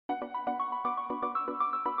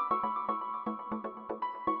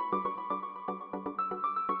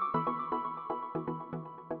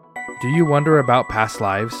Do you wonder about past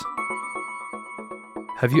lives?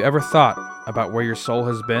 Have you ever thought about where your soul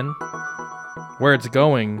has been, where it's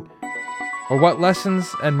going, or what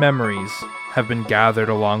lessons and memories have been gathered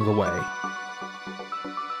along the way?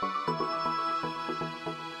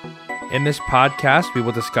 In this podcast, we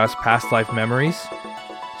will discuss past life memories,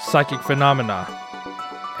 psychic phenomena,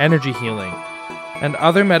 energy healing, and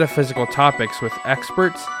other metaphysical topics with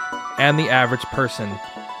experts and the average person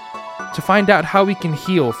to find out how we can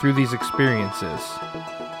heal through these experiences.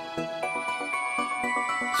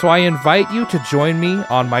 So I invite you to join me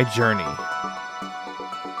on my journey.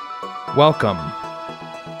 Welcome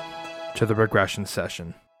to the regression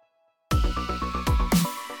session.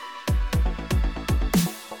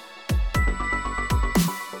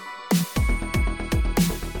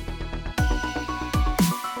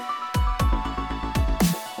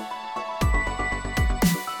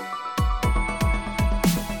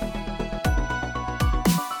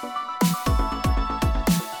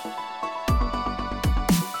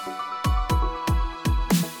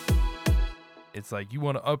 It's like, you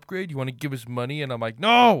want to upgrade? You want to give us money? And I'm like,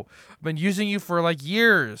 no! I've been using you for like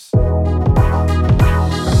years.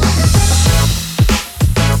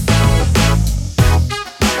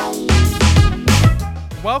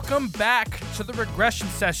 Welcome back to the regression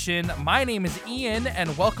session. My name is Ian,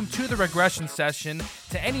 and welcome to the regression session.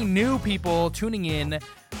 To any new people tuning in,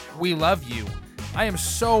 we love you. I am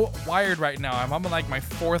so wired right now. I'm on like my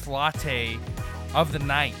fourth latte of the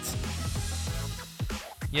night.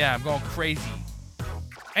 Yeah, I'm going crazy.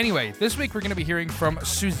 Anyway, this week we're going to be hearing from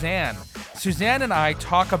Suzanne. Suzanne and I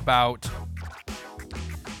talk about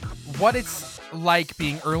what it's like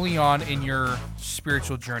being early on in your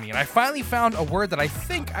spiritual journey. And I finally found a word that I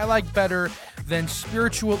think I like better than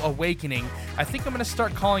spiritual awakening. I think I'm going to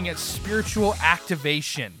start calling it spiritual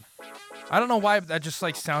activation. I don't know why, but that just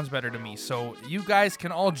like sounds better to me. So you guys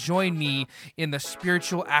can all join me in the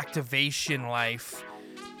spiritual activation life.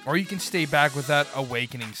 Or you can stay back with that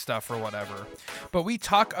awakening stuff or whatever. But we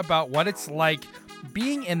talk about what it's like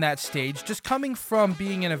being in that stage, just coming from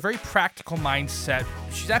being in a very practical mindset.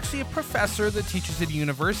 She's actually a professor that teaches at a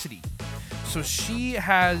university. So she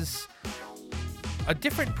has a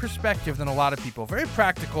different perspective than a lot of people. Very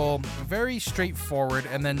practical, very straightforward,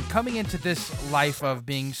 and then coming into this life of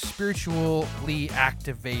being spiritually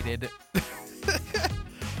activated.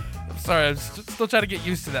 I'm sorry, I'm still trying to get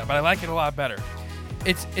used to that, but I like it a lot better.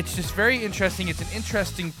 It's just very interesting. It's an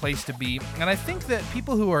interesting place to be. And I think that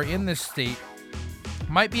people who are in this state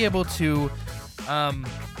might be able to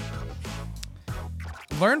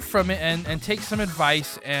learn from it and take some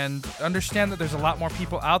advice and understand that there's a lot more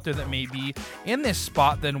people out there that may be in this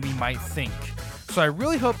spot than we might think. So I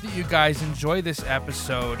really hope that you guys enjoy this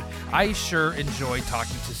episode. I sure enjoy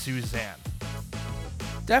talking to Suzanne.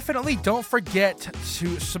 Definitely don't forget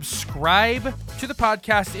to subscribe to the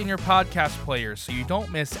podcast in your podcast player so you don't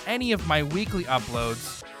miss any of my weekly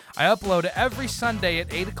uploads. I upload every Sunday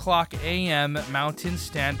at 8 o'clock a.m. Mountain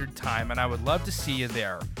Standard Time, and I would love to see you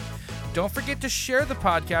there. Don't forget to share the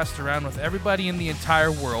podcast around with everybody in the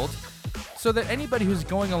entire world so that anybody who's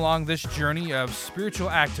going along this journey of spiritual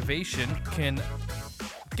activation can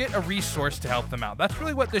get a resource to help them out. That's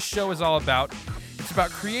really what this show is all about. It's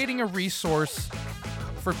about creating a resource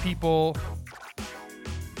for people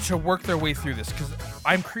to work their way through this, because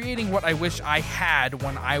I'm creating what I wish I had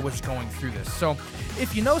when I was going through this. So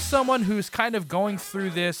if you know someone who's kind of going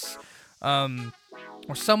through this,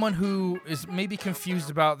 or someone who is maybe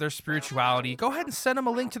confused about their spirituality, go ahead and send them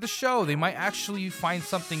a link to the show. They might actually find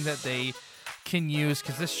something that they can use,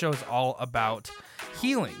 because this show is all about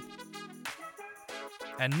healing.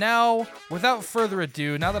 And now, without further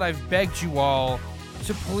ado, now that I've begged you all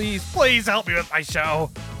to please help me with my show,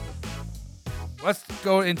 let's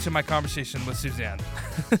go into my conversation with Suzanne.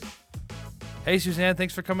 Hey, Suzanne,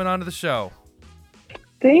 thanks for coming on to the show.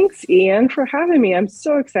 Thanks, Ian, for having me. I'm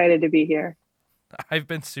so excited to be here. I've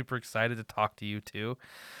been super excited to talk to you, too.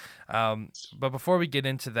 But before we get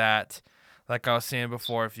into that, like I was saying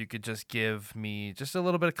before, if you could just give me just a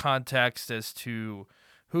little bit of context as to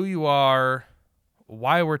who you are,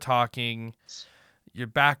 why we're talking, your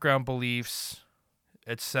background beliefs,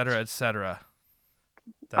 etc., etc.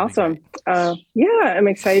 Awesome. Yeah, I'm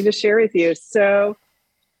excited to share with you. So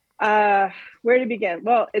where to begin?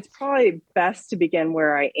 Well, it's probably best to begin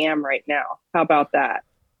where I am right now. How about that?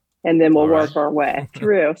 And then we'll work our way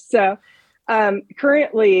through. So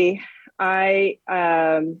currently, I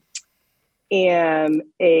am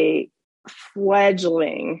a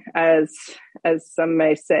fledgling, as some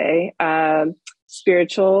may say,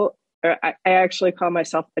 spiritual, or I actually call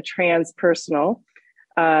myself a transpersonal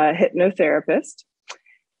hypnotherapist.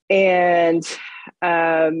 And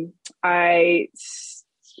I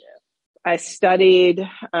studied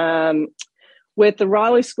with the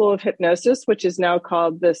Raleigh School of Hypnosis, which is now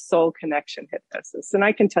called the Soul Connection Hypnosis. And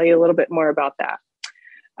I can tell you a little bit more about that.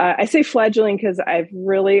 I say fledgling because I've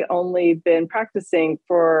really only been practicing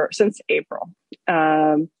since April.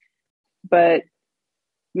 But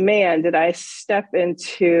man, did I step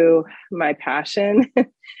into my passion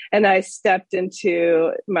and I stepped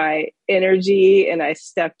into my energy and I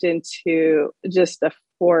stepped into just a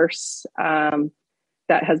force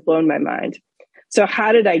that has blown my mind. So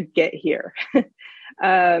how did I get here?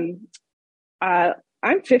 I'm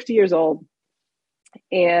 50 years old,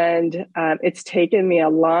 and it's taken me a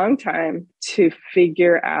long time to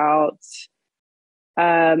figure out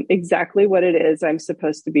exactly what it is I'm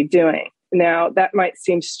supposed to be doing. Now, that might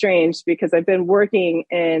seem strange because I've been working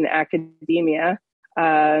in academia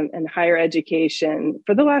and higher education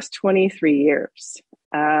for the last 23 years.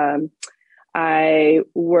 I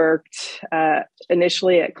worked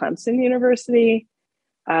initially at Clemson University.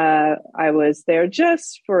 I was there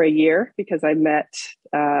just for a year because I met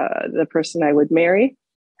the person I would marry.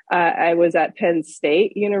 I was at Penn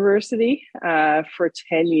State University for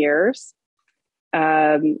 10 years.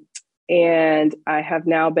 And I have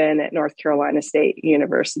now been at North Carolina State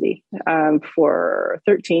University for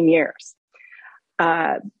 13 years.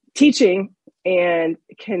 Teaching and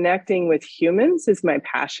connecting with humans is my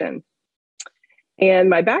passion. And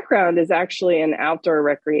my background is actually in outdoor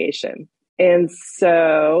recreation. And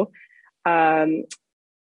so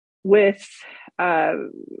with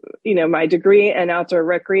my degree in outdoor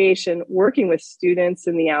recreation, working with students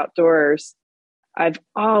in the outdoors, I've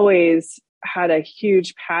always had a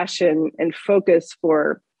huge passion and focus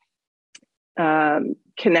for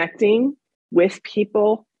connecting with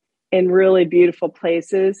people in really beautiful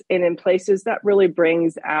places and in places that really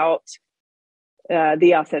brings out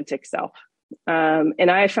the authentic self.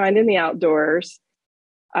 And I find in the outdoors,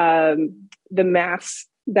 the masks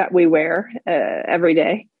that we wear every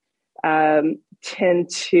day tend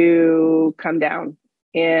to come down.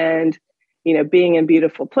 And being in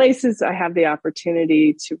beautiful places, I have the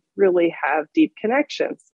opportunity to really have deep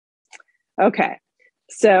connections. Okay.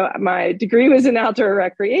 So my degree was in outdoor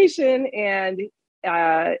recreation, and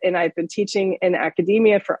I've been teaching in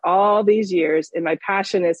academia for all these years, and my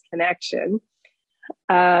passion is connection.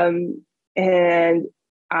 And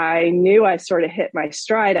I knew I sort of hit my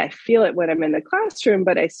stride. I feel it when I'm in the classroom,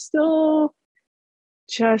 but I still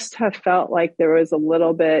just have felt like there was a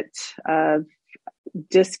little bit of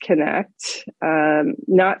disconnect,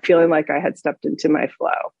 not feeling like I had stepped into my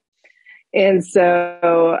flow. And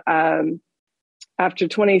so after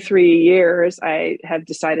 23 years, I have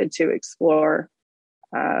decided to explore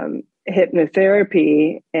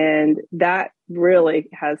hypnotherapy, and that really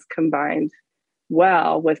has combined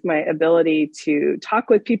well with my ability to talk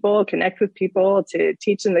with people, connect with people, to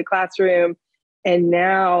teach in the classroom, and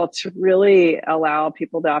now to really allow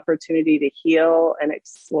people the opportunity to heal and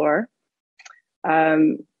explore.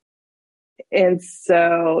 And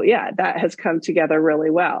so, that has come together really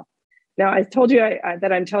well. Now, I told you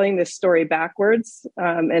that I'm telling this story backwards,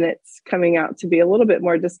 and it's coming out to be a little bit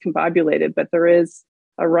more discombobulated, but there is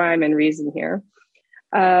a rhyme and reason here.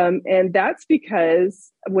 And that's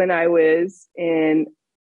because when I was in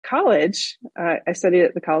college, I studied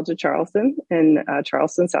at the College of Charleston in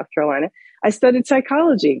Charleston, South Carolina. I studied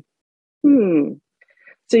psychology. So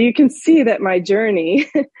you can see that my journey,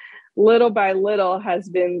 little by little, has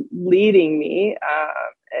been leading me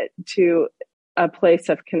to a place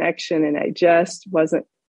of connection. And I just wasn't,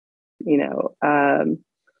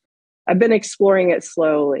 I've been exploring it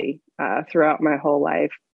slowly throughout my whole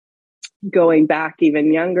life. Going back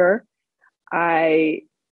even younger, I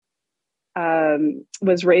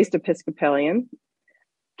was raised Episcopalian,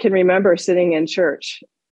 can remember sitting in church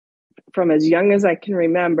from as young as I can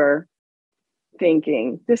remember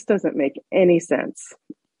thinking, this doesn't make any sense.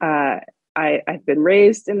 I've been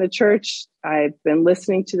raised in the church. I've been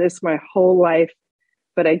listening to this my whole life,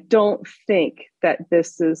 but I don't think that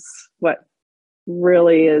this is what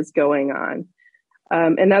really is going on.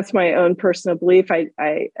 And that's my own personal belief.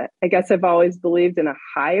 I guess I've always believed in a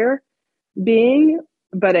higher being,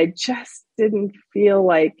 but I just didn't feel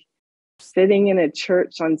like sitting in a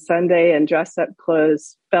church on Sunday and dress up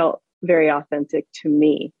clothes felt very authentic to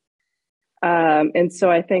me. And so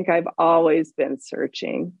I think I've always been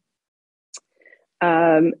searching.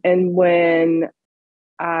 And when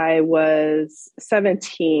I was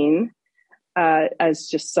 17, as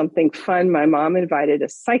just something fun, my mom invited a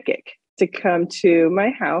psychic to come to my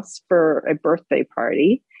house for a birthday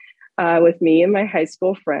party with me and my high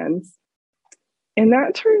school friends. And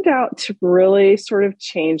that turned out to really sort of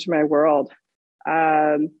change my world.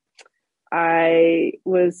 I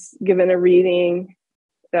was given a reading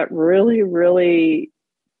that really, really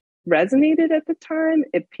resonated at the time.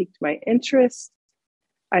 It piqued my interest.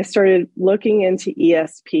 I started looking into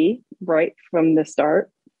ESP right from the start.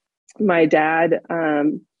 My dad,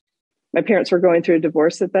 my parents were going through a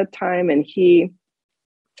divorce at that time, and he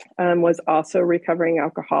was also a recovering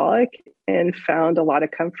alcoholic and found a lot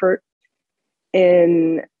of comfort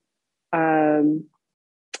in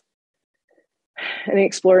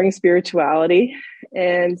exploring spirituality.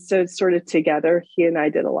 And so sort of together, he and I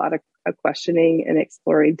did a lot of questioning and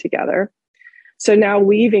exploring together. So now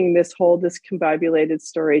weaving this whole discombobulated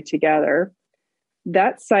story together,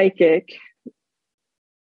 that psychic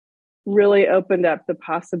really opened up the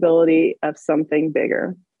possibility of something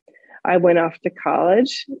bigger. I went off to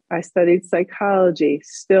college. I studied psychology,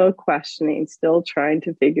 still questioning, still trying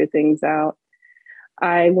to figure things out.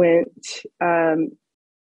 I went,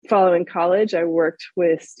 following college, I worked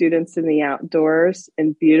with students in the outdoors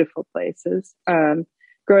in beautiful places.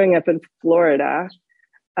 Growing up in Florida,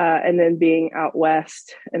 and then being out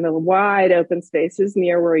west in the wide open spaces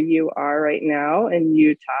near where you are right now in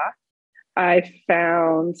Utah, I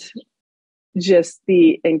found just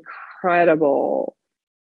the incredible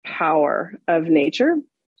power of nature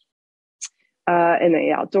in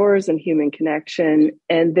the outdoors and human connection.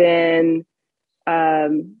 And then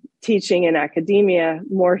teaching in academia,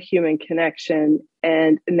 more human connection,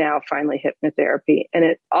 and now finally hypnotherapy. And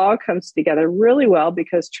it all comes together really well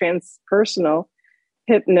because transpersonal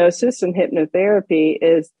hypnosis and hypnotherapy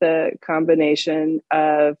is the combination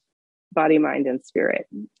of body, mind, and spirit.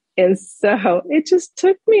 And so it just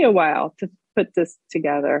took me a while to put this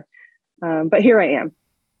together. But here I am.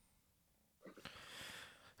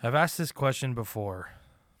 I've asked this question before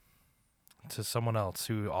to someone else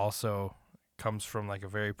who also comes from like a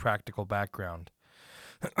very practical background.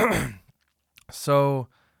 So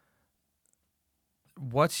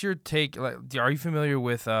what's your take? Like, are you familiar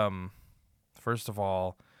with, first of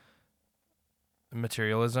all,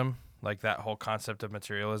 materialism, like that whole concept of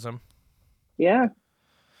materialism? Yeah.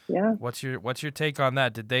 Yeah. What's your take on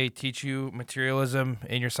that? Did they teach you materialism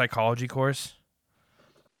in your psychology course?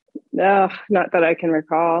 No, not that I can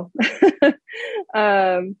recall.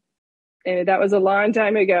 And that was a long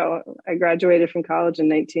time ago. I graduated from college in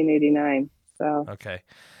 1989. So okay.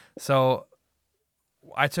 So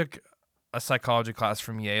I took a psychology class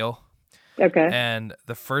from Yale. Okay. And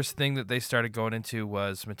the first thing that they started going into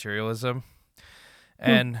was materialism.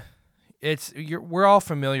 And we're all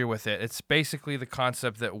familiar with it. It's basically the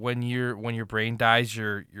concept that when your brain dies,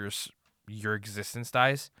 your existence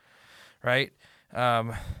dies, right?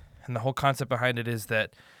 And the whole concept behind it is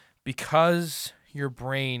that because your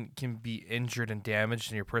brain can be injured and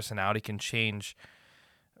damaged and your personality can change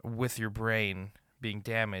with your brain being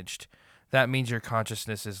damaged, that means your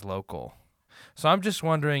consciousness is local. So I'm just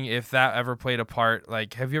wondering if that ever played a part.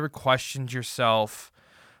 Like, have you ever questioned yourself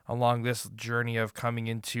along this journey of coming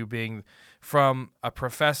into being from a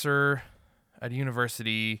professor at a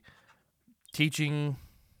university, teaching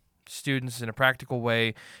students in a practical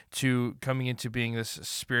way, to coming into being this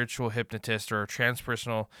spiritual hypnotist or a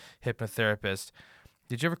transpersonal hypnotherapist?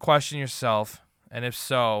 Did you ever question yourself? And if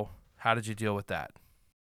so, how did you deal with that?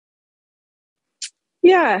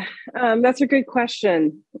 Yeah, that's a good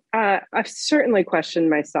question. I've certainly questioned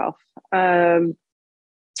myself.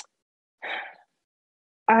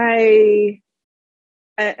 I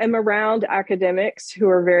am around academics who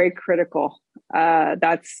are very critical.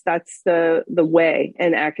 That's the way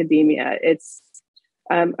in academia. It's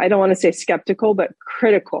I don't want to say skeptical, but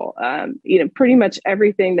critical. Pretty much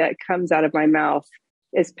everything that comes out of my mouth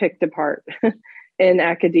is picked apart in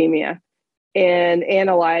academia and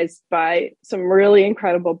analyzed by some really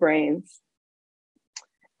incredible brains.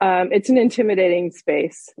 It's an intimidating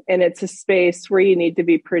space, and it's a space where you need to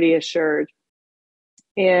be pretty assured.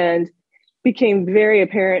 And became very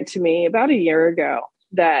apparent to me about a year ago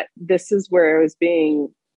that this is where I was being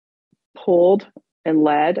pulled and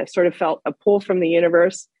led. I sort of felt a pull from the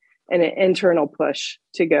universe and an internal push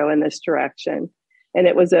to go in this direction. And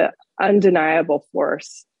it was an undeniable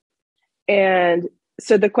force. And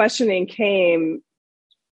so the questioning came,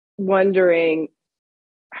 wondering,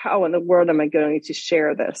 how in the world am I going to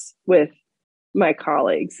share this with my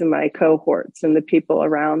colleagues and my cohorts and the people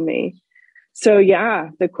around me? So yeah,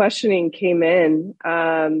 the questioning came in,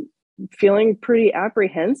 feeling pretty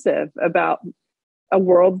apprehensive about a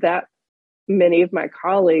world that many of my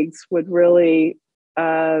colleagues would really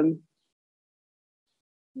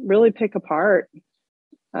pick apart.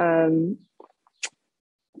 So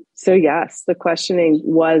yes, the questioning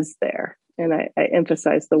was there, and I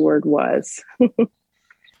emphasize the word was.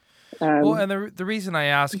 Well, and the reason I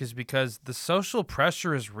ask is because the social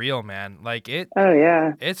pressure is real, man. Like Oh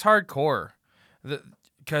yeah. it's hardcore.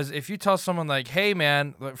 Because if you tell someone like, hey,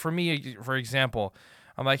 man, like for me, for example,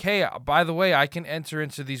 I'm like, hey, by the way, I can enter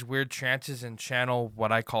into these weird trances and channel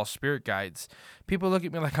what I call spirit guides. People look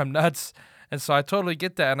at me like I'm nuts. And so I totally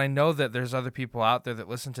get that. And I know that there's other people out there that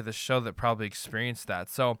listen to this show that probably experience that.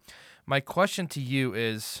 So my question to you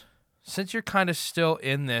is, since you're kind of still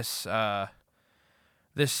in this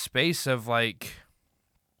this space of like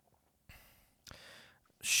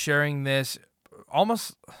sharing this,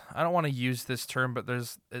 almost, I don't want to use this term, but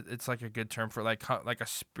it's like a good term for like a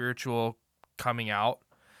spiritual coming out.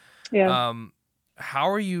 Yeah. How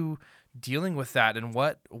are you dealing with that, and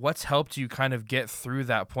what's helped you kind of get through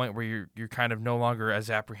that point where you're kind of no longer as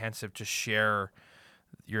apprehensive to share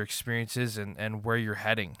your experiences and where you're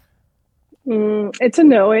heading? It's a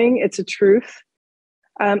knowing, it's a truth.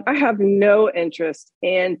 I have no interest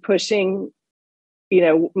in pushing,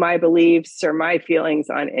 my beliefs or my feelings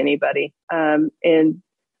on anybody. And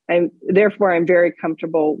therefore I'm very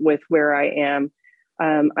comfortable with where I am.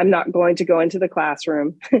 I'm not going to go into the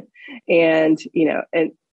classroom and,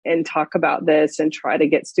 and talk about this and try to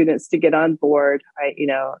get students to get on board.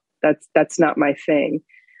 That's not my thing.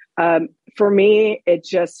 For me, it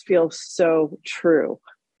just feels so true.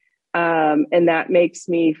 And that makes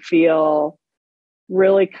me feel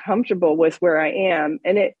really comfortable with where I am.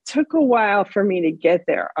 And it took a while for me to get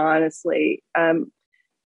there, honestly.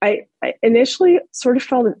 I initially sort of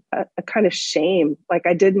felt a kind of shame, like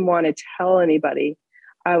I didn't want to tell anybody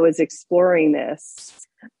I was exploring this,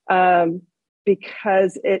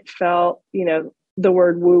 because it felt, the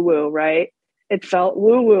word woo-woo, right? It felt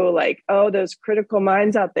woo-woo, like, oh, those critical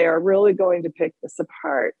minds out there are really going to pick this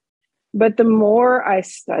apart. But the more I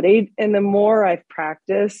studied and the more I've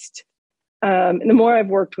practiced, and the more I've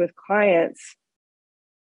worked with clients,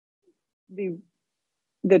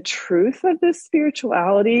 the truth of this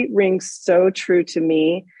spirituality rings so true to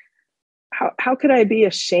me. How could I be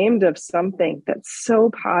ashamed of something that's so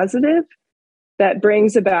positive, that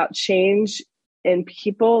brings about change in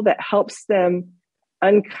people, that helps them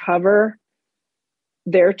uncover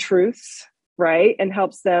their truths, right? And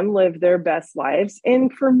helps them live their best lives.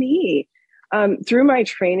 And for me, through my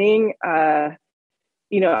training, I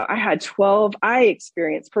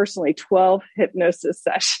experienced personally 12 hypnosis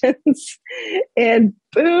sessions and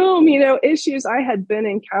boom, issues I had been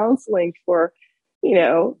in counseling for,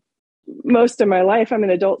 most of my life. I'm an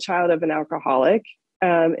adult child of an alcoholic.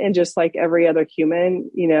 And just like every other human,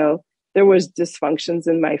 there was dysfunctions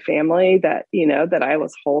in my family that, that I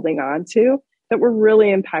was holding on to that were really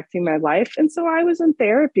impacting my life. And so I was in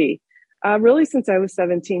therapy, really since I was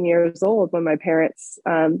 17 years old when my parents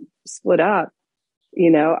split up.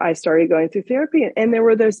 I started going through therapy, and there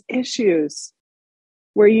were those issues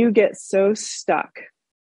where you get so stuck.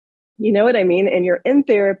 You know what I mean? And you're in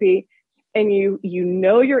therapy and you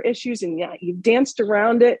know your issues, and yeah, you've danced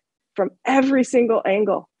around it from every single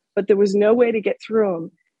angle, but there was no way to get through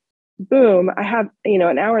them. Boom, I have,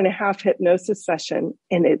 an hour and a half hypnosis session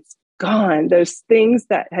and it's gone. Those things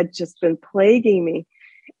that had just been plaguing me.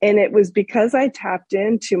 And it was because I tapped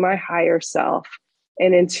into my higher self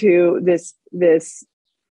and into this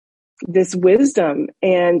wisdom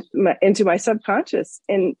and into my subconscious.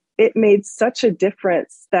 And it made such a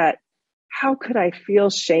difference that how could I feel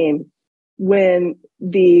shame when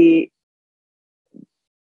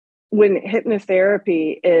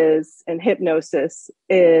hypnotherapy and hypnosis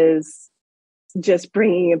is just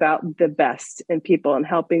bringing about the best in people and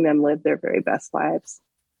helping them live their very best lives.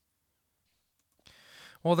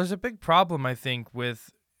 Well, there's a big problem, I think,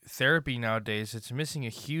 with therapy nowadays. It's missing a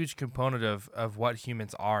huge component of what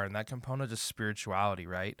humans are, and that component is spirituality,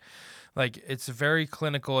 right? Like, it's very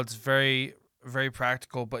clinical, it's very, very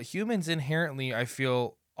practical, but humans inherently, I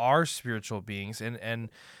feel, are spiritual beings, and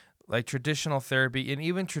like traditional therapy and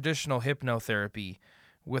even traditional hypnotherapy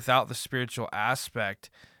without the spiritual aspect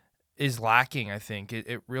is lacking. I think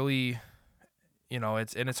it really,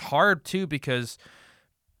 it's hard too, because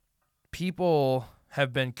people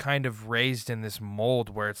have been kind of raised in this mold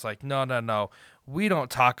where it's like, no, we don't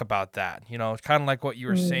talk about that. It's kind of like what you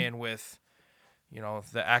were saying with,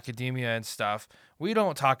 the academia and stuff. We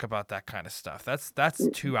don't talk about that kind of stuff. That's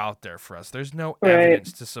too out there for us. There's no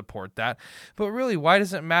evidence to support that. But really, why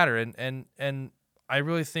does it matter? And I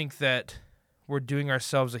really think that we're doing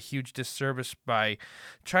ourselves a huge disservice by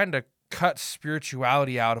trying to cut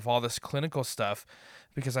spirituality out of all this clinical stuff,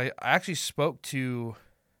 because I actually spoke to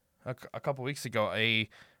a couple weeks ago a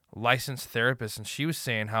licensed therapist, and she was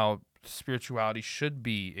saying how spirituality should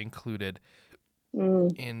be included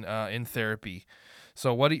in therapy.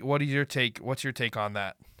 So what's your take on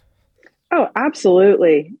that? Oh,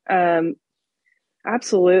 absolutely.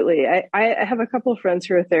 Absolutely. I have a couple of friends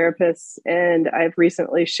who are therapists, and I've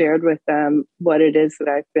recently shared with them what it is that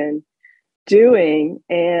I've been doing.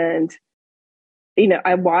 And,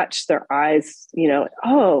 I watch their eyes,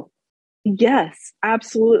 oh, yes,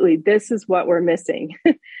 absolutely. This is what we're missing.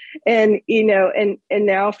 And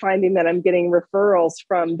now finding that I'm getting referrals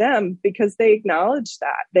from them because they acknowledge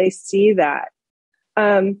that, they see that.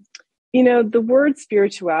 Um, the word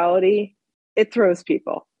spirituality, it throws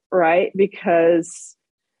people, right? Because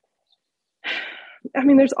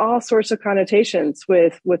there's all sorts of connotations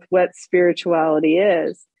with what spirituality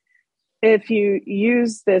is. If you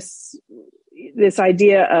use this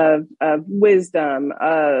idea of wisdom,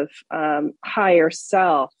 of higher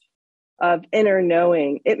self, of inner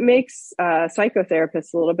knowing, it makes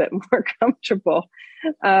psychotherapists a little bit more comfortable.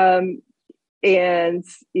 And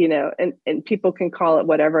people can call it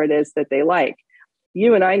whatever it is that they like.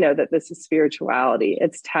 You and I know that this is spirituality.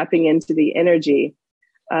 It's tapping into the energy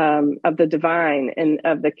of the divine and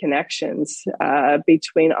of the connections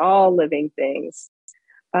between all living things.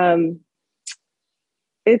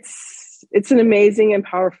 It's an amazing and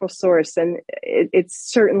powerful source, and it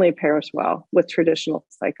certainly pairs well with traditional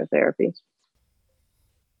psychotherapy.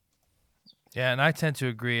 Yeah, and I tend to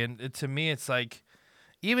agree. And to me, it's like,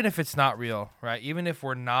 even if it's not real, right? Even if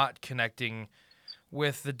we're not connecting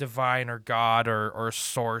with the divine or God or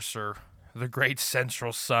source or the great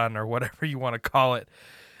central sun or whatever you want to call it,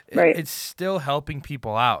 Right. it's still helping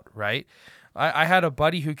people out, right? I had a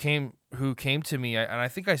buddy who came to me, and I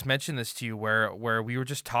think I mentioned this to you, where we were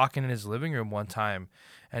just talking in his living room one time,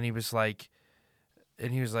 and he was like,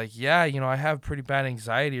 yeah, I have pretty bad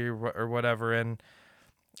anxiety or whatever, and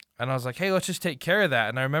I was like, hey, let's just take care of that.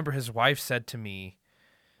 And I remember his wife said to me,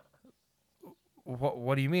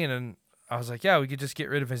 what do you mean? And I was like, yeah, we could just get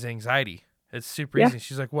rid of his anxiety. It's super easy.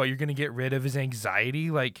 She's like, what, you're going to get rid of his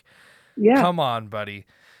anxiety? Like, come on, buddy.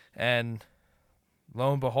 And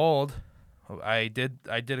lo and behold, I did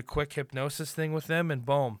a quick hypnosis thing with him, and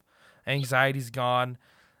boom, anxiety's gone.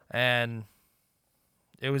 And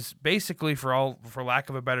it was basically, for lack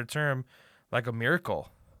of a better term, like a miracle,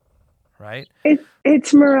 right?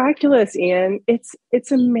 It's miraculous, Ian.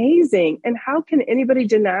 It's amazing. And how can anybody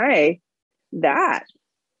deny that?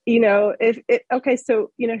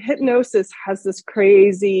 Hypnosis has this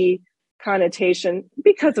crazy connotation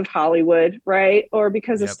because of Hollywood, right? Or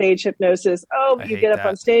because of stage hypnosis. Oh, you get up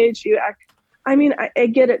on stage, you act. I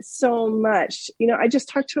get it so much. I just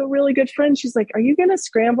talked to a really good friend. She's like, are you going to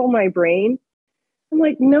scramble my brain? I'm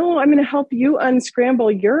like, no, I'm going to help you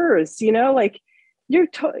unscramble yours. In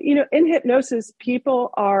hypnosis,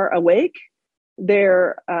 people are awake.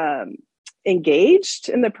 They're engaged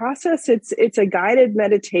in the process. It's a guided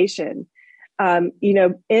meditation. In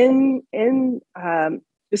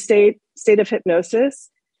the state of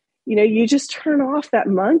hypnosis, you just turn off that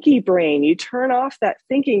monkey brain. You turn off that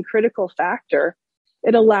thinking critical factor.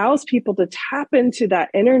 It allows people to tap into that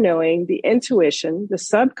inner knowing, the intuition, the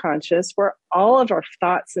subconscious, where all of our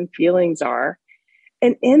thoughts and feelings are.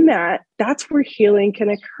 And in that's where healing can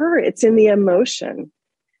occur. It's in the emotion.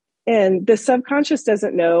 And the subconscious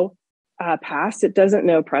doesn't know past. It doesn't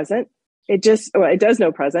know present. It does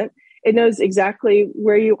know present. It knows exactly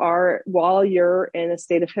where you are while you're in a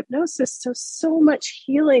state of hypnosis. So much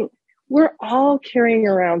healing. We're all carrying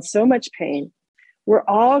around so much pain. We're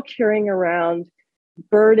all carrying around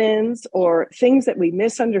burdens or things that we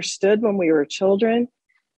misunderstood when we were children.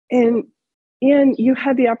 And you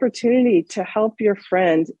had the opportunity to help your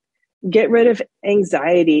friend get rid of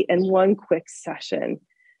anxiety in one quick session.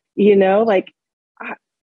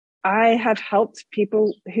 I have helped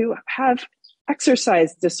people who have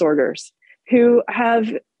exercise disorders, who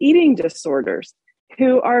have eating disorders,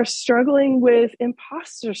 who are struggling with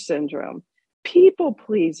imposter syndrome, people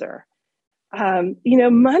pleaser,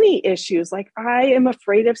 money issues. Like, I am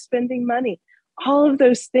afraid of spending money. All of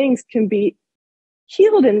those things can be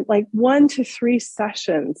healed in like 1 to 3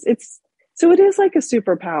 sessions. It is like a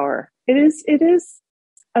superpower. It is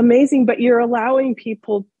amazing, but you're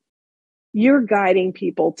guiding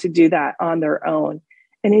people to do that on their own.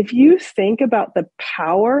 And if you think about the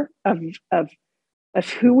power of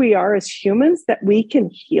who we are as humans, that we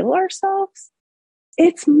can heal ourselves,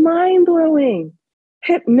 it's mind-blowing.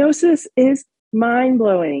 Hypnosis is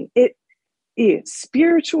mind-blowing. It's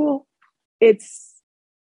spiritual. It's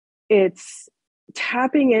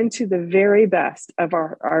tapping into the very best of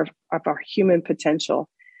our human potential.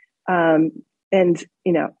 And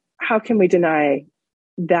how can we deny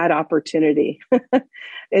that opportunity?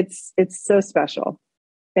 It's so special.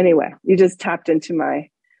 Anyway, you just tapped into my.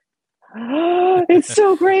 It's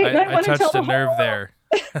so great. I touched a nerve there.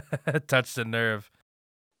 Touched a nerve.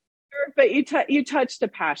 But you touched a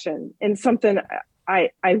passion and something I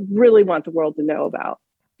really want the world to know about.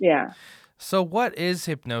 Yeah. So what is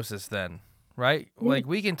hypnosis then? Right? Like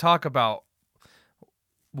we can talk about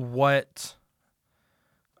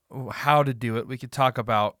how to do it. We could talk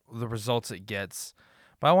about the results it gets.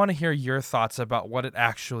 But I want to hear your thoughts about what it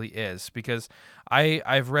actually is, because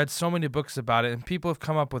I've read so many books about it and people have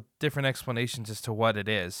come up with different explanations as to what it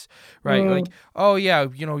is, right? Like, oh yeah,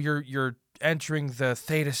 you're entering the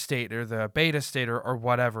theta state or the beta state or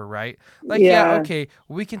whatever, right? Like, yeah, okay,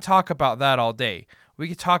 we can talk about that all day. We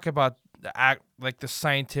could talk about the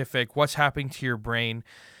scientific, what's happening to your brain.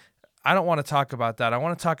 I don't want to talk about that. I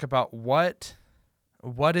want to talk about what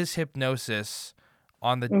is hypnosis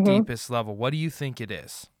on the deepest level. What do you think it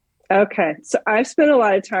is? Okay. So I've spent a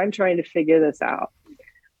lot of time trying to figure this out.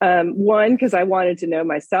 One, because I wanted to know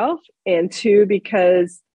myself, and two,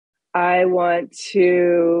 because I want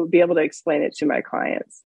to be able to explain it to my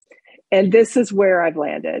clients. And this is where I've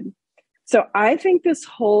landed. So I think this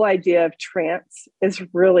whole idea of trance is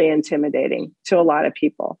really intimidating to a lot of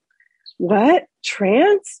people. What?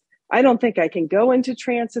 Trance? I don't think I can go into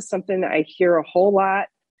trance is something that I hear a whole lot.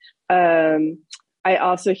 I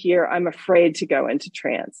also hear I'm afraid to go into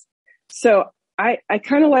trance. So I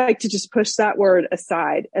kind of like to just push that word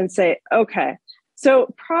aside and say, okay,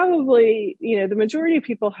 so probably, the majority of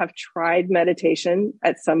people have tried meditation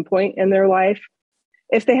at some point in their life.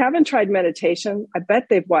 If they haven't tried meditation, I bet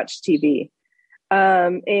they've watched TV.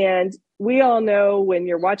 And we all know when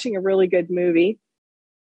you're watching a really good movie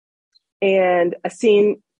and a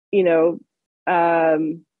scene, I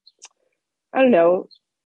don't know,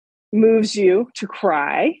 moves you to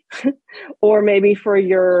cry or maybe for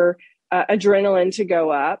your adrenaline to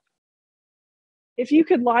go up. If you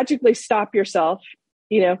could logically stop yourself,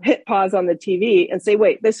 hit pause on the TV and say,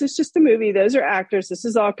 wait, this is just a movie. Those are actors. This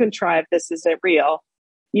is all contrived. This isn't real.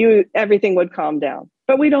 Everything would calm down,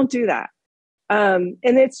 but we don't do that. And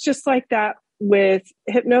it's just like that with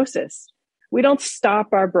hypnosis. We don't stop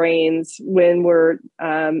our brains when we're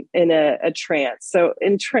in a trance. So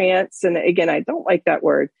in trance, and again, I don't like that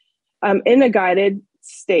word, in a guided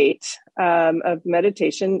state of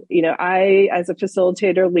meditation, I, as a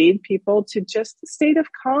facilitator, lead people to just a state of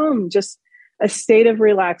calm, just a state of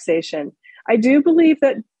relaxation. I do believe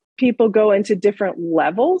that people go into different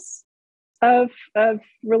levels of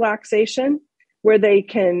relaxation where they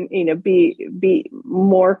can, be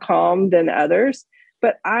more calm than others.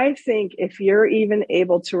 But I think if you're even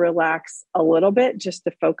able to relax a little bit, just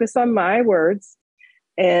to focus on my words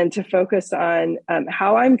and to focus on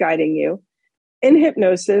how I'm guiding you, in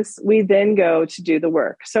hypnosis, we then go to do the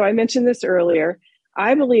work. So I mentioned this earlier.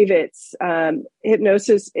 I believe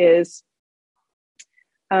hypnosis is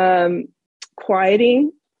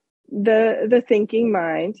quieting the thinking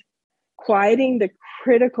mind, quieting the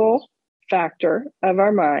critical factor of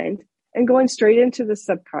our mind, and going straight into the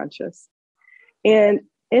subconscious. And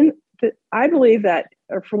I believe that,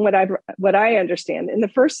 or from what I understand, in the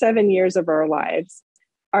first 7 years of our lives,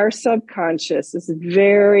 our subconscious is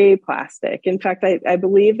very plastic. In fact, I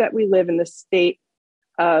believe that we live in the state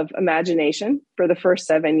of imagination for the first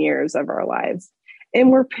 7 years of our lives. And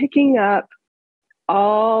we're picking up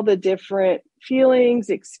all the different feelings,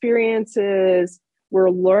 experiences. We're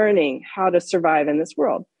learning how to survive in this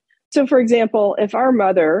world. So for example, if our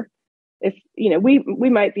mother, we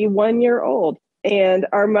might be 1 year old and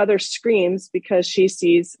our mother screams because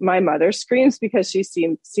my mother screams because she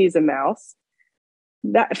sees a mouse.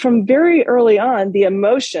 That from very early on, the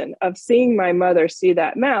emotion of seeing my mother see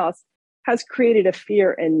that mouse has created a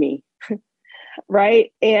fear in me,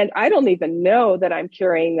 right? And I don't even know that I'm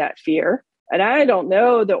carrying that fear, and I don't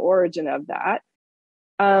know the origin of that.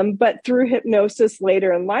 But through hypnosis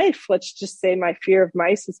later in life, let's just say my fear of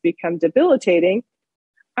mice has become debilitating.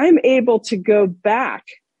 I'm able to go back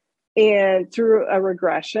and through a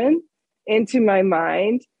regression into my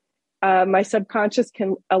mind, my subconscious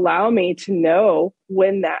can allow me to know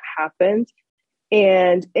when that happened.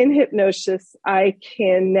 And in hypnosis, I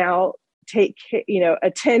can now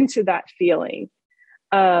attend to that feeling.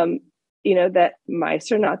 That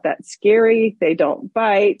mice are not that scary. They don't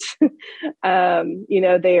bite.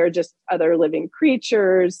 They are just other living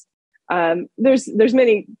creatures. There's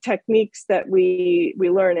many techniques that we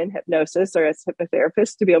learn in hypnosis or as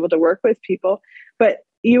hypnotherapists to be able to work with people, but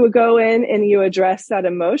you would go in and you address that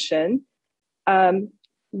emotion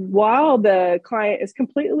while the client is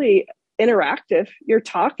completely interactive. You're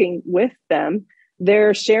talking with them.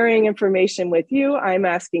 They're sharing information with you. I'm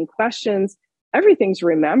asking questions. Everything's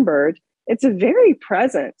remembered. It's a very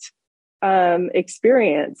present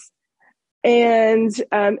experience. And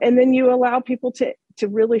then you allow people to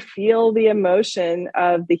really feel the emotion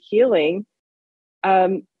of the healing,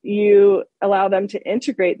 you allow them to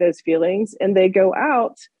integrate those feelings, and they go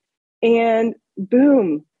out, and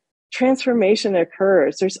boom, transformation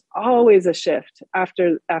occurs. There's always a shift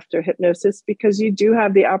after hypnosis, because you do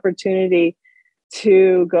have the opportunity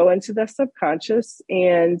to go into the subconscious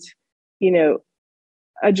and,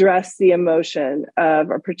 address the emotion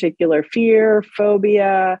of a particular fear,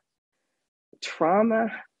 phobia,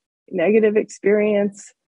 trauma, negative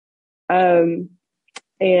experience, and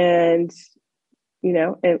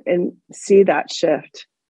see that shift.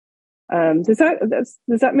 Does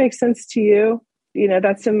that make sense to you?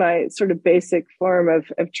 That's in my sort of basic form of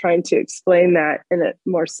trying to explain that in a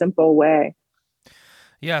more simple way.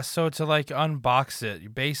 Yeah. So to like unbox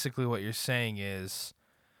it, basically what you're saying is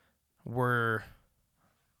we're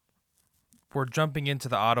jumping into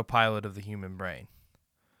the autopilot of the human brain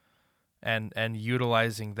and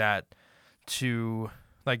utilizing that to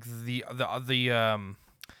like the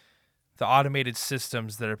automated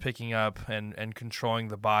systems that are picking up and controlling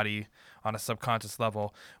the body on a subconscious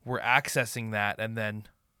level. We're accessing that and then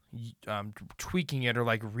tweaking it or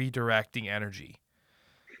like redirecting energy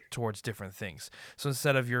towards different things. So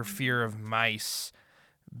instead of your fear of mice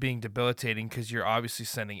being debilitating because you're obviously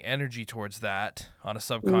sending energy towards that on a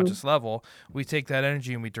subconscious level, we take that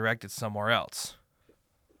energy and we direct it somewhere else.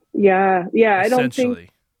 Yeah. I don't think.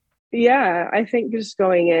 Yeah, I think just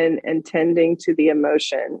going in and tending to the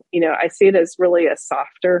emotion, I see it as really a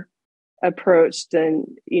softer approach than,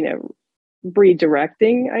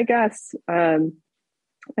 redirecting, I guess. I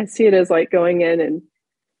see it as like going in and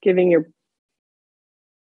giving your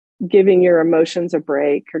emotions a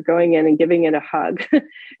break, or going in and giving it a hug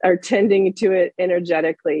or tending to it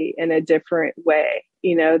energetically in a different way,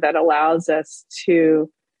 that allows us to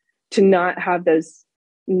not have those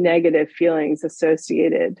negative feelings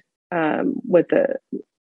associated with a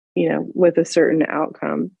certain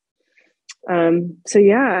outcome. So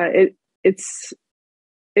yeah, it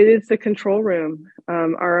is the control room.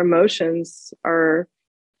 Our emotions are,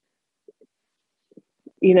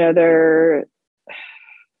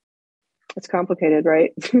 it's complicated,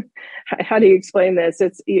 right? How do you explain this?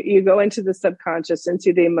 It's you go into the subconscious,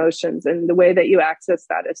 into the emotions, and the way that you access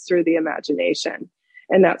that is through the imagination.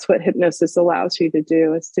 And that's what hypnosis allows you to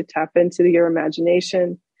do, is to tap into your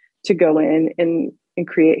imagination, to go in and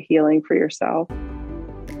create healing for yourself.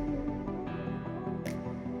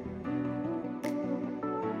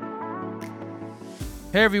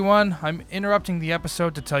 Hey everyone, I'm interrupting the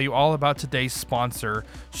episode to tell you all about today's sponsor,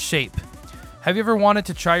 Shape. Have you ever wanted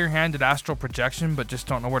to try your hand at astral projection but just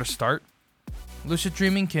don't know where to start? Lucid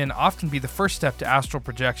dreaming can often be the first step to astral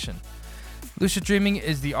projection. Lucid dreaming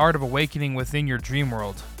is the art of awakening within your dream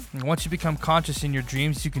world. And once you become conscious in your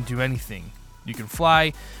dreams, you can do anything. You can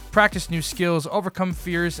fly, practice new skills, overcome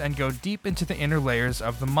fears, and go deep into the inner layers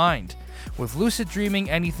of the mind. With lucid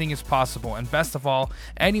dreaming, anything is possible, and best of all,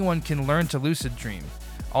 anyone can learn to lucid dream.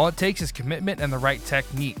 All it takes is commitment and the right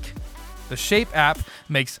technique. The Shape app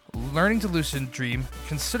makes learning to lucid dream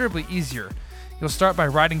considerably easier. You'll start by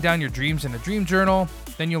writing down your dreams in a dream journal,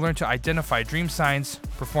 then you'll learn to identify dream signs,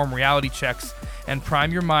 perform reality checks, and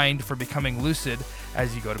prime your mind for becoming lucid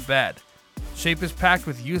as you go to bed. Shape is packed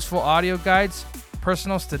with useful audio guides,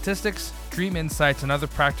 personal statistics, dream insights, and other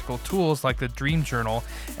practical tools like the Dream Journal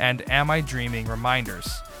and Am I Dreaming reminders.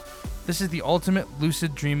 This is the ultimate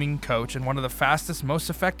lucid dreaming coach and one of the fastest, most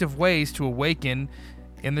effective ways to awaken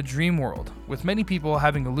in the dream world, with many people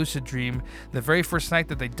having a lucid dream the very first night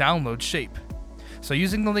that they download Shape. So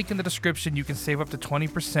using the link in the description, you can save up to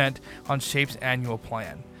 20% on Shape's annual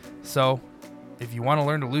plan. So if you want to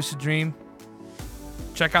learn to lucid dream,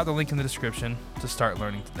 check out the link in the description to start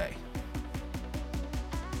learning today.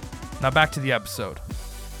 Now back to the episode.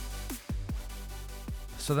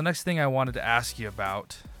 So the next thing I wanted to ask you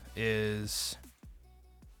about is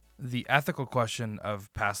the ethical question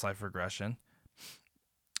of past life regression.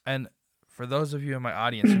 And for those of you in my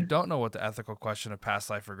audience who don't know what the ethical question of past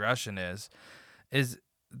life regression is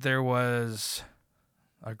there was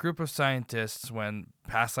a group of scientists when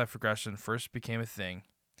past life regression first became a thing,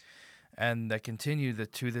 and that continue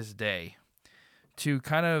to this day, to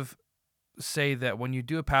kind of say that when you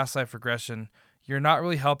do a past life regression, you're not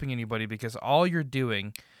really helping anybody because all you're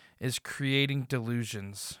doing is creating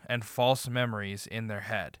delusions and false memories in their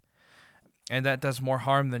head. And that does more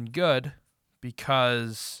harm than good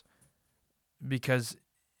because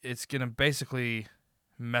it's going to basically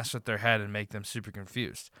mess with their head and make them super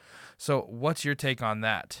confused. So what's your take on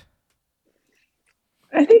that?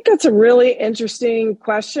 I think that's a really interesting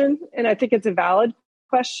question. And I think it's a valid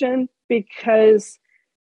question because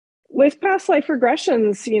with past life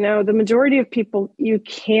regressions, the majority of people, you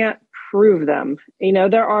can't prove them.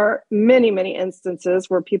 There are many, many instances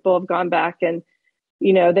where people have gone back and,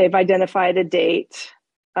 they've identified a date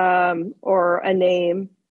or a name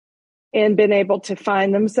and been able to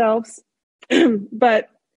find themselves. But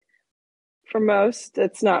for most,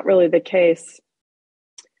 it's not really the case.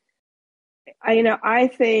 I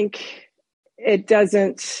think it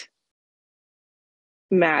doesn't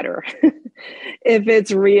matter if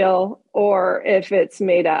it's real or if it's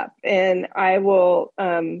made up. And I will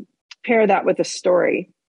pair that with a story.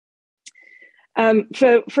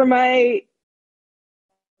 For my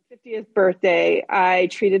 50th birthday, I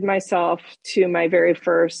treated myself to my very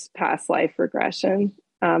first past life regression.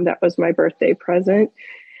 That was my birthday present.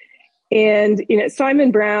 And,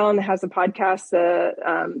 Simon Brown has a podcast,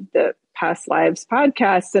 the Past Lives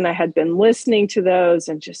podcast, and I had been listening to those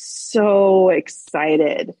and just so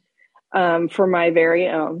excited for my very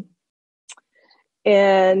own.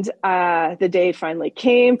 And the day finally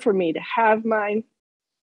came for me to have mine.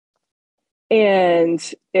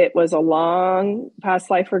 And it was a long past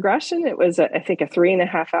life regression. It was, I think, a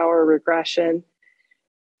 3.5-hour regression.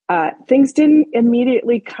 Things didn't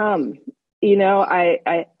immediately come.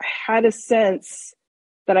 I had a sense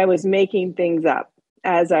that I was making things up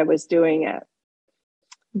as I was doing it.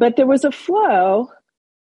 But there was a flow,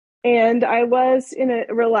 and I was in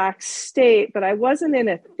a relaxed state, but I wasn't in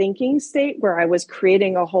a thinking state where I was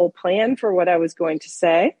creating a whole plan for what I was going to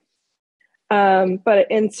say.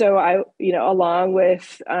 So I, along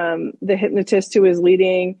with the hypnotist who was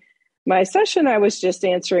leading my session, I was just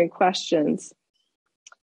answering questions.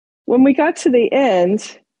 When we got to the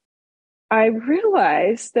end, I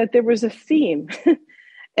realized that there was a theme,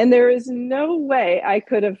 and there is no way I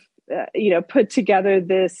could have, put together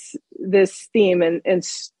this theme and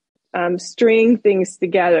string things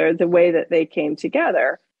together the way that they came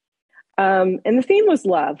together. And the theme was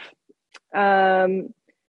love.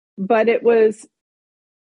 But it was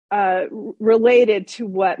related to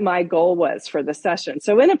what my goal was for the session.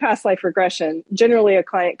 So in a past life regression, generally a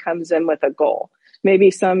client comes in with a goal,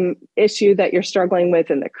 maybe some issue that you're struggling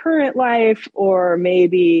with in the current life, or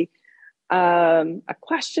maybe a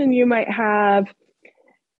question you might have.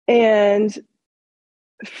 And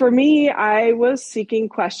for me, I was seeking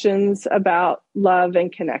questions about love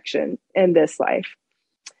and connection in this life.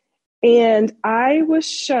 And I was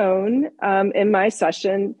shown in my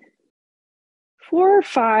session 4 or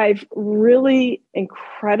 5 really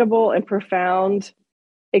incredible and profound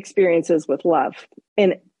experiences with love.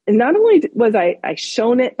 And not only was I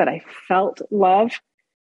shown it, but I felt love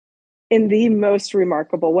in the most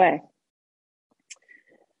remarkable way.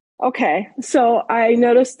 Okay, so I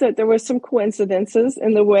noticed that there was some coincidences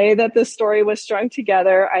in the way that the story was strung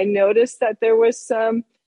together. I noticed that there was some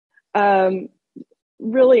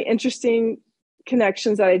really interesting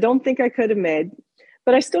connections that I don't think I could have made.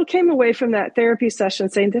 But I still came away from that therapy session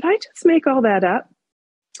saying, did I just make all that up?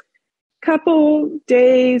 Couple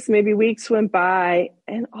days, maybe weeks went by,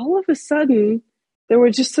 and all of a sudden, there were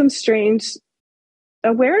just some strange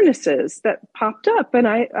awarenesses that popped up. And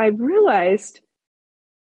I realized,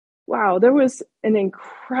 wow, there was an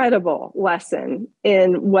incredible lesson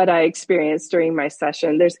in what I experienced during my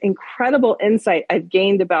session. There's incredible insight I've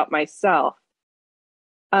gained about myself.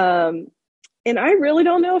 And I really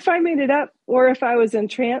don't know if I made it up or if I was in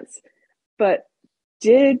trance, but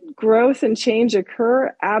did growth and change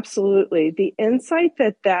occur? Absolutely. The insight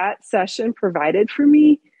that session provided for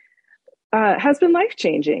me has been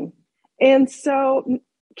life-changing. And so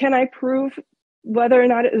can I prove whether or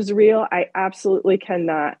not it was real? I absolutely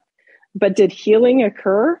cannot. But did healing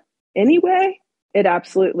occur anyway? It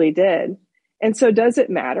absolutely did. And so does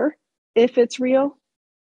it matter if it's real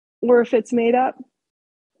or if it's made up?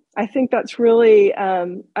 I think that's really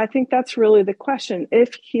the question.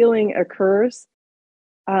 If healing occurs,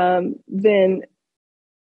 then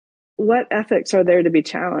what ethics are there to be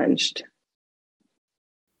challenged?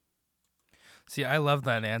 See, I love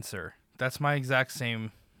that answer. That's my exact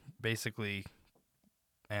same, basically,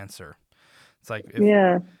 answer. It's like,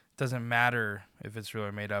 it doesn't matter if it's real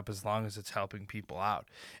or made up as long as it's helping people out.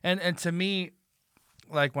 And to me,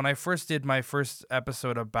 like when I first did my first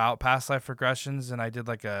episode about past life regressions, and I did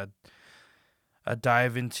like a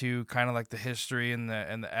dive into kind of like the history and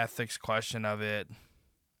the ethics question of it,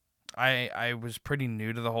 I was pretty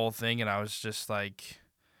new to the whole thing, and I was just like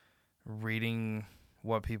reading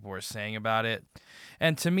what people were saying about it.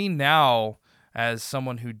 And to me now, as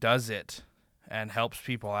someone who does it and helps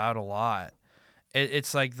people out a lot,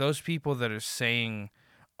 it's like those people that are saying,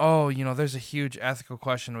 oh, there's a huge ethical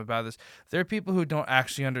question about this. There are people who don't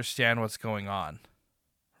actually understand what's going on,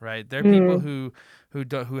 right? There are people who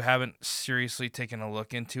haven't seriously taken a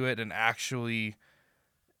look into it and actually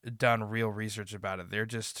done real research about it. They're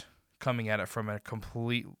just coming at it from a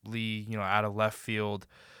completely, out of left field,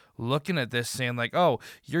 looking at this saying like, oh,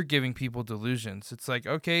 you're giving people delusions. It's like,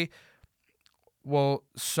 okay, well,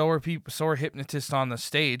 so are hypnotists on the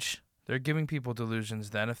stage. They're giving people delusions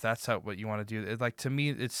then, if that's what you want to do. To me,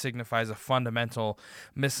 it signifies a fundamental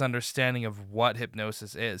misunderstanding of what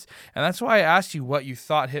hypnosis is. And that's why I asked you what you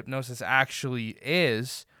thought hypnosis actually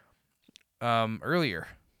is earlier.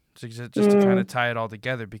 So just to kind of tie it all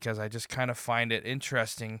together, because I just kind of find it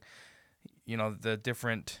interesting, the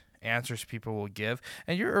different answers people will give.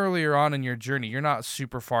 And you're earlier on in your journey. You're not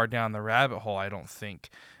super far down the rabbit hole, I don't think,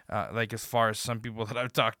 as far as some people that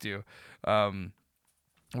I've talked to,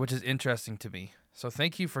 which is interesting to me. So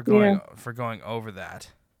thank you for going over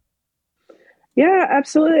that. Yeah,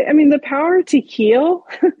 absolutely. I mean, the power to heal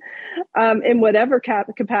in whatever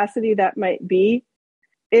capacity that might be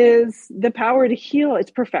is the power to heal.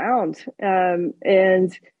 It's profound.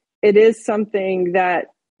 And it is something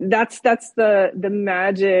that's the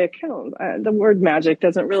magic. The word magic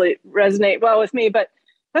doesn't really resonate well with me, but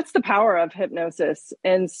that's the power of hypnosis.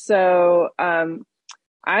 And so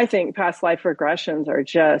I think past life regressions are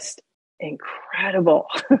just incredible.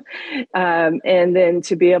 And then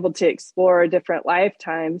to be able to explore different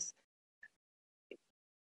lifetimes,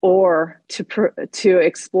 or to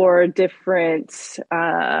explore different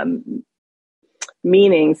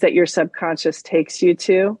meanings that your subconscious takes you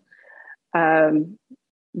to,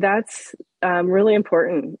 that's really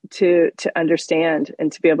important to understand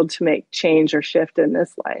and to be able to make change or shift in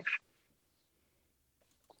this life.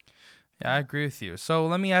 Yeah, I agree with you. So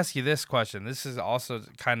let me ask you this question. This is also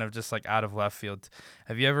kind of just like out of left field.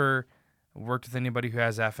 Have you ever worked with anybody who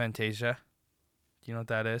has aphantasia? Do you know what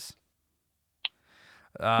that is?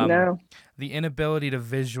 No. The inability to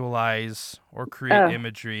visualize or create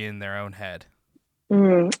imagery in their own head.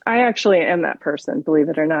 I actually am that person, believe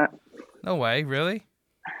it or not. No way, really?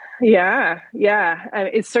 Yeah. I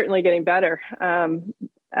mean, it's certainly getting better.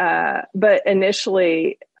 But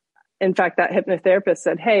initially, in fact, that hypnotherapist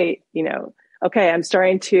said, hey, okay, I'm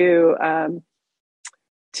starting to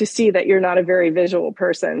see that you're not a very visual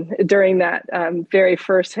person during that very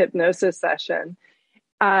first hypnosis session.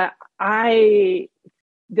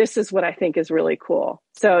 This is what I think is really cool.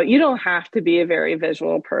 So you don't have to be a very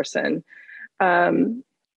visual person.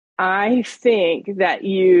 I think that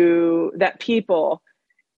people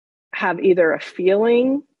have either a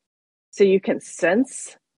feeling, so you can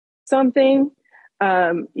sense something.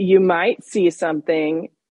 You might see something.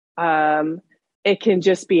 It can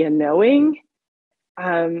just be a knowing.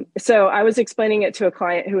 So I was explaining it to a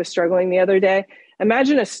client who was struggling the other day.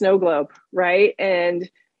 Imagine a snow globe, right? And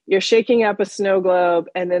you're shaking up a snow globe,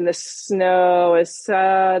 and then the snow is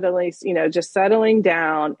suddenly, just settling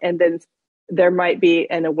down. And then there might be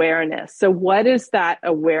an awareness. So what is that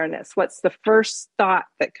awareness? What's the first thought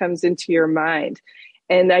that comes into your mind?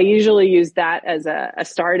 And I usually use that as a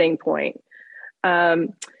starting point.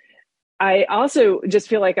 I also just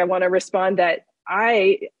feel like I want to respond that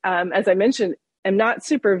I, as I mentioned, am not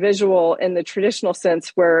super visual in the traditional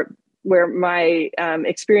sense where my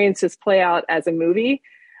experiences play out as a movie.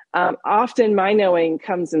 Often my knowing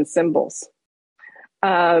comes in symbols.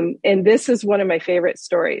 And this is one of my favorite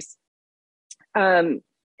stories. In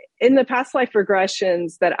the past life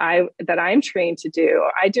regressions that I'm trained to do,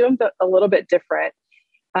 I do them a little bit different,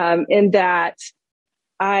 in that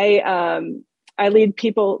I lead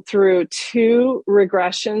people through 2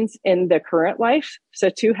 regressions in the current life. So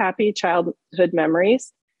 2 happy childhood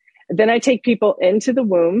memories. Then I take people into the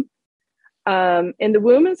womb. And the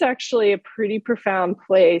womb is actually a pretty profound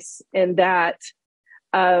place in that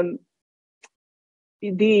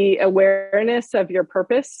the awareness of your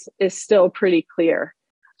purpose is still pretty clear.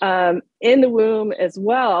 In the womb as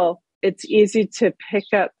well, it's easy to pick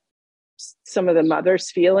up some of the mother's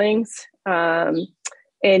feelings.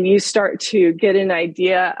 And you start to get an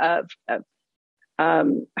idea of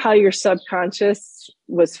how your subconscious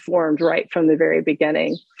was formed right from the very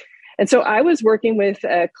beginning. And so I was working with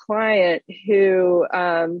a client who,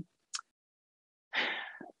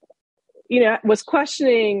 was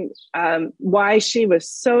questioning why she was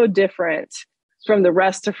so different from the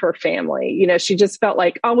rest of her family. She just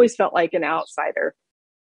always felt like an outsider.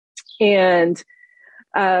 And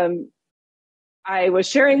I was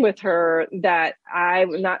sharing with her that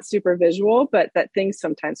I'm not super visual, but that things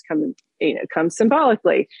sometimes come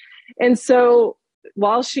symbolically. And so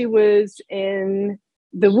while she was in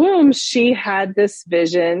the womb, she had this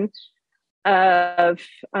vision of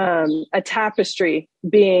a tapestry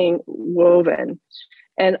being woven.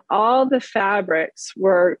 and all the fabrics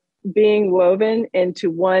were being woven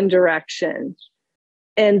into one direction.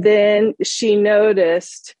 And then she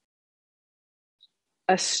noticed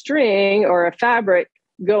a string or a fabric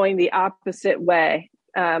going the opposite way,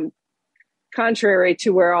 contrary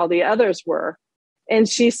to where all the others were. And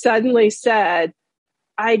she suddenly said,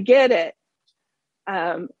 I get it.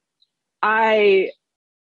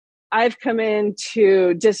 I've come in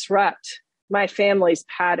to disrupt my family's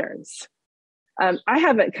patterns. I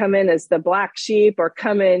haven't come in as the black sheep or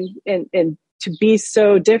come in and to be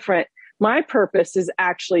so different. My purpose is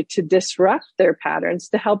actually to disrupt their patterns,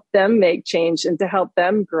 to help them make change and to help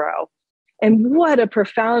them grow. And what a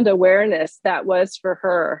profound awareness that was for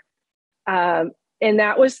her. And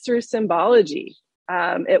that was through symbology.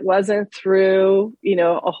 It wasn't through,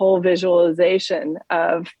 a whole visualization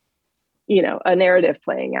of, a narrative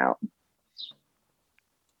playing out.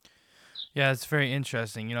 Yeah, it's very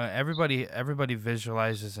interesting. Everybody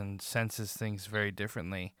visualizes and senses things very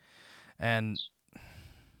differently. And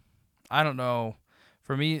I don't know,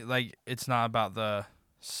 for me, like, it's not about the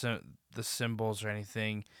symbols or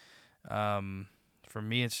anything. For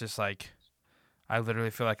me, it's just like, I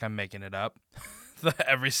literally feel like I'm making it up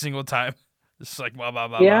every single time. It's like, blah, blah,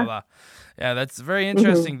 blah, blah, blah. Yeah, that's very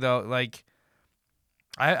interesting, though. Like,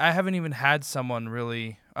 I haven't even had someone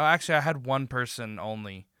really... Oh, actually, I had one person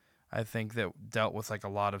only, I think, that dealt with, like, a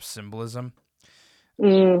lot of symbolism.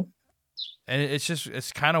 And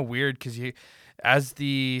it's kind of weird because you, as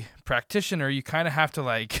the practitioner, you kind of have to,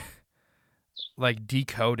 like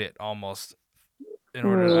decode it almost in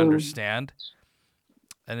order to understand.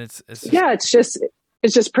 And it's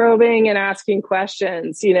just probing and asking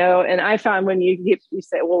questions, and I found when you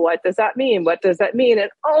say, well, what does that mean? What does that mean?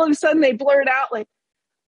 And all of a sudden they blurt out like,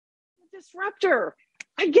 disruptor,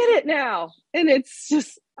 I get it now. And it's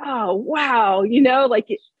just, oh, wow. Like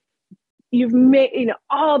you've made,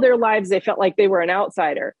 all their lives, they felt like they were an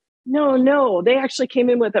outsider. No, they actually came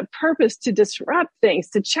in with a purpose to disrupt things,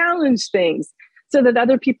 to challenge things so that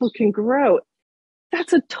other people can grow.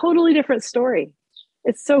 That's a totally different story.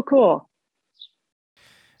 It's so cool.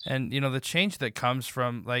 And, the change that comes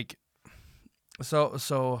from, like,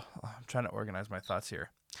 so I'm trying to organize my thoughts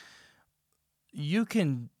here. You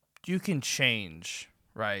can change,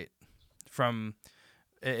 right? From,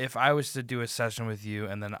 if I was to do a session with you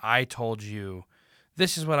and then I told you,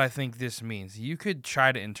 this is what I think this means, you could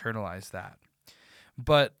try to internalize that.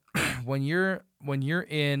 But when you're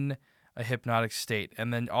in a hypnotic state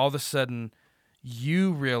and then all of a sudden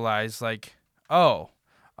you realize, like, oh,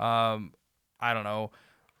 I don't know,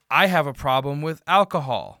 I have a problem with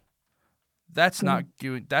alcohol. That's not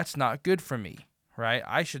good for me, right?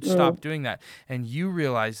 I should stop doing that. And you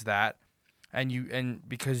realize that, and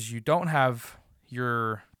because you don't have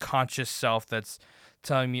your conscious self that's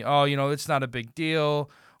telling me, oh, it's not a big deal.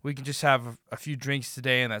 We can just have a few drinks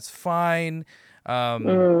today and that's fine.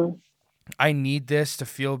 I need this to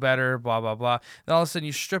feel better, blah, blah, blah. Then all of a sudden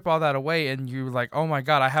you strip all that away and you're like, oh my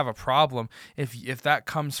God, I have a problem. If that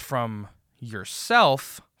comes from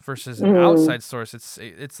yourself versus an outside source,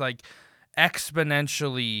 it's like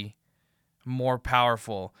exponentially more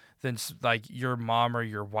powerful than like your mom or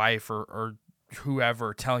your wife or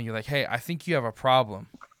whoever telling you like, hey, I think you have a problem.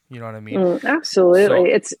 You know what I mean?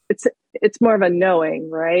 Absolutely. So, it's more of a knowing,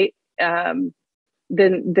 right? Than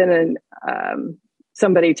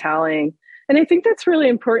somebody telling. And I think that's really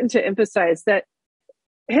important to emphasize that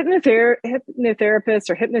hypnotherapists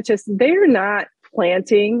or hypnotists, they're not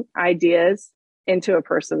planting ideas into a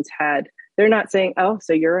person's head. They're not saying, oh,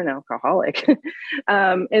 so you're an alcoholic.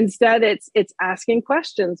 Instead, it's asking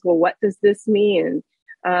questions. Well, what does this mean?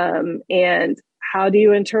 And how do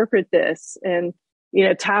you interpret this? And,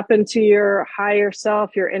 tap into your higher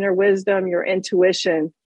self, your inner wisdom, your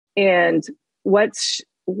intuition, and what's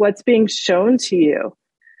being shown to you.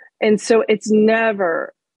 And so it's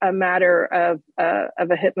never a matter of a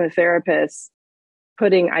hypnotherapist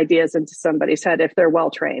putting ideas into somebody's head if they're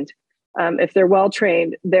well-trained. If they're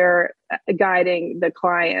well-trained, they're guiding the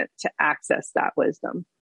client to access that wisdom.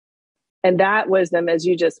 And that wisdom, as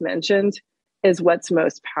you just mentioned, is what's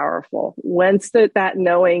most powerful. Once that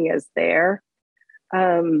knowing is there,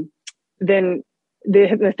 then the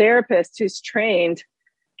hypnotherapist who's trained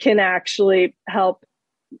can actually help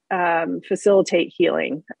facilitate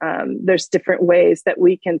healing. There's different ways that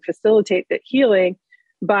we can facilitate the healing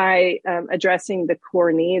by addressing the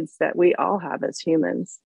core needs that we all have as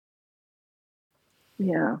humans.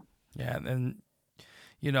 Yeah. Yeah. And,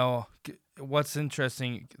 what's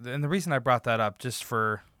interesting, and the reason I brought that up, just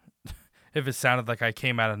for if it sounded like I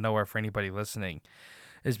came out of nowhere for anybody listening,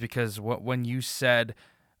 is because when you said,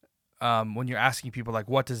 when you're asking people, like,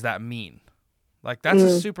 what does that mean? Like, that's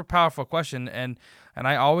a super powerful question. And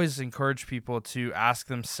I always encourage people to ask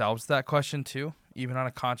themselves that question too, even on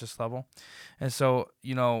a conscious level. And so,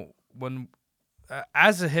 when,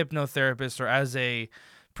 as a hypnotherapist or as a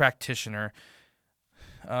practitioner,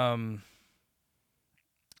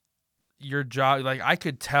 your job, like, I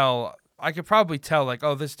could probably tell, like,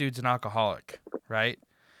 oh, this dude's an alcoholic, right?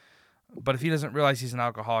 But if he doesn't realize he's an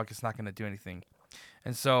alcoholic, it's not going to do anything.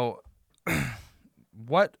 And so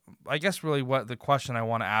what the question I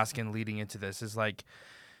want to ask in leading into this is, like,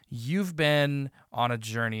 you've been on a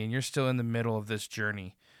journey and you're still in the middle of this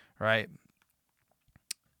journey, right?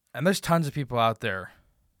 And there's tons of people out there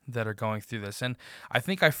that are going through this. And I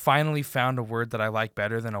think I finally found a word that I like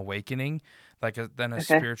better than awakening, than a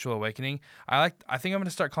spiritual awakening. I think I'm going to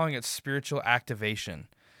start calling it spiritual activation.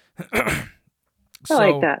 I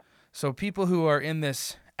like that. So people who are in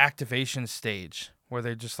this activation stage where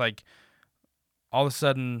they're just like, all of a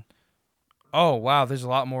sudden, oh, wow, there's a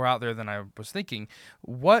lot more out there than I was thinking.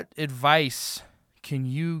 What advice can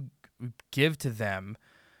you give to them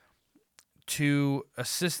to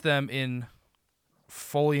assist them in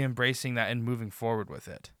fully embracing that and moving forward with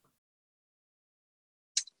it?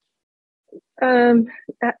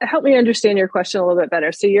 Help me understand your question a little bit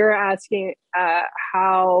better. So you're asking,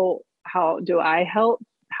 how do I help?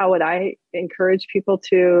 How would I encourage people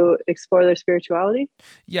to explore their spirituality?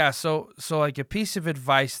 Yeah. So like a piece of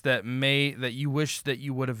advice that you wish that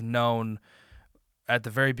you would have known at the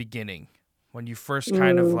very beginning when you first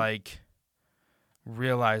kind of like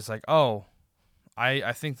realized, like, oh,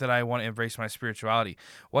 I think that I want to embrace my spirituality.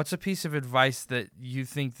 What's a piece of advice that you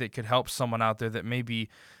think that could help someone out there that may be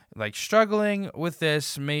like struggling with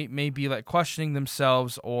this, may be like questioning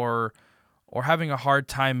themselves or having a hard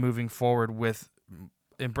time moving forward with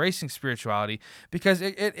embracing spirituality? Because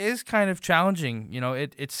it is kind of challenging.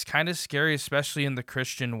 It's kind of scary, especially in the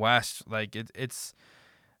Christian West. Like, it's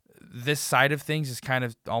this side of things is kind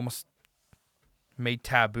of almost made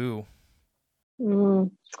taboo.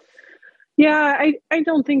 Yeah, I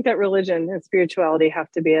don't think that religion and spirituality have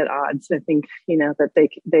to be at odds. I think, that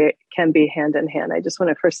they can be hand in hand. I just want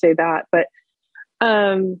to first say that. But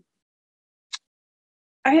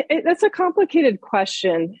that's a complicated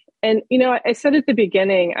question. And, I said at the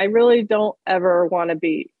beginning, I really don't ever want to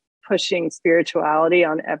be pushing spirituality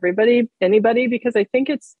on anybody, because I think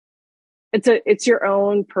it's your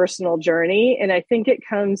own personal journey. And I think it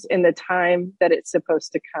comes in the time that it's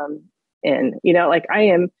supposed to come in. Like I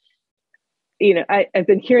am, I've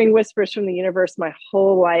been hearing whispers from the universe my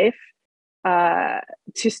whole life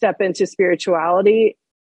to step into spirituality.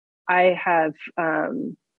 I have,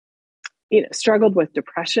 struggled with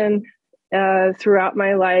depression throughout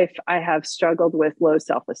my life. I have struggled with low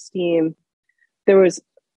self-esteem. There was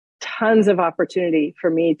tons of opportunity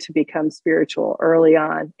for me to become spiritual early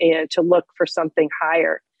on and to look for something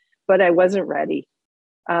higher, but I wasn't ready.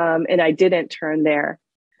 And I didn't turn there.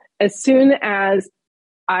 As soon as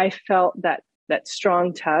I felt that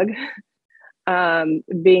strong tug,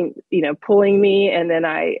 being, pulling me, and then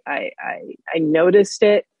I noticed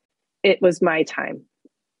it was my time.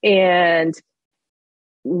 And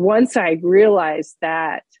once I realized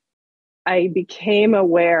that, I became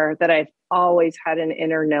aware that I've always had an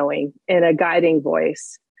inner knowing and a guiding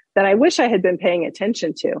voice that I wish I had been paying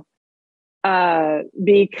attention to,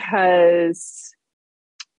 because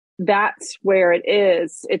that's where it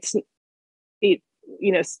is.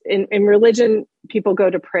 In religion, people go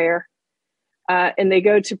to prayer, and they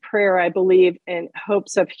go to prayer, I believe, in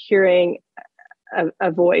hopes of hearing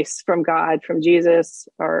a voice from God, from Jesus,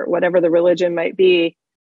 or whatever the religion might be.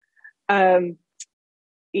 In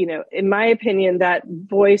my opinion, that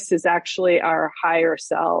voice is actually our higher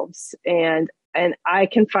selves. And I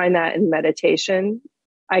can find that in meditation.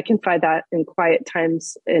 I can find that in quiet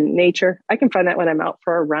times in nature. I can find that when I'm out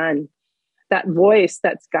for a run. That voice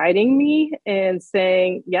that's guiding me and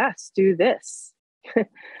saying, yes, do this,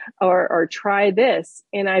 or try this.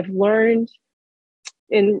 And I've learned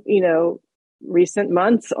in, recent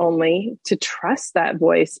months only to trust that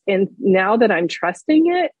voice. And now that I'm trusting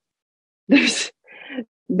it,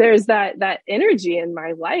 there's that energy in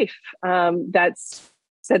my life that's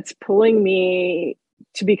pulling me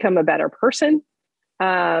to become a better person,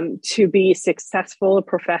 to be successful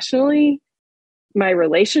professionally. My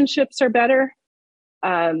relationships are better.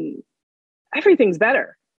 Everything's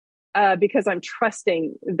better because I'm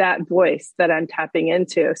trusting that voice that I'm tapping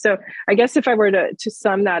into. So I guess if I were to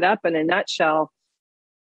sum that up in a nutshell,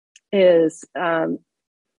 is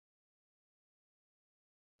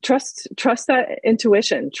trust that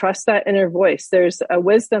intuition, trust that inner voice. There's a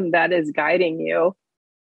wisdom that is guiding you.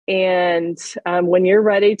 And when you're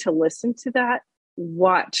ready to listen to that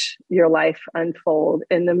watch your life unfold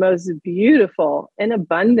in the most beautiful and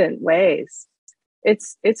abundant ways.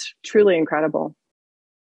 It's truly incredible.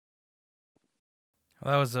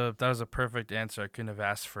 Well, that was a perfect answer. I couldn't have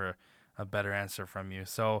asked for a better answer from you.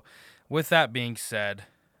 So with that being said,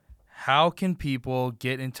 how can people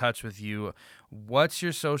get in touch with you? What's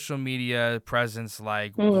your social media presence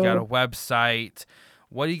like? You got a website?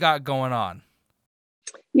 What do you got going on?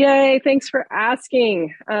 Yay, thanks for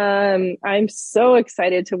asking. I'm so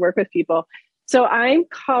excited to work with people. So I'm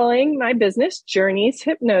calling my business Journeys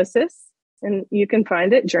Hypnosis, and you can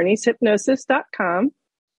find it journeyshypnosis.com.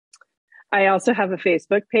 I also have a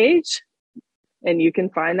Facebook page, and you can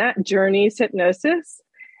find that Journeys Hypnosis.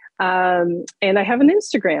 And I have an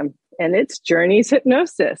Instagram, and it's Journeys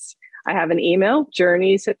Hypnosis. I have an email,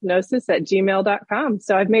 journeyshypnosis@gmail.com.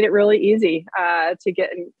 So I've made it really easy to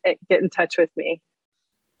get in touch with me.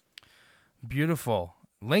 Beautiful.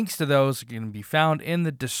 Links to those can be found in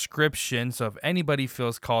the description. So if anybody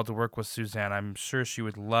feels called to work with Suzanne, I'm sure she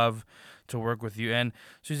would love to work with you. And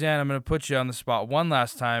Suzanne, I'm going to put you on the spot one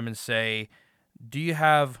last time and say, do you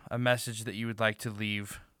have a message that you would like to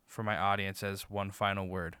leave for my audience as one final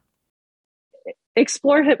word?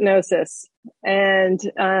 Explore hypnosis and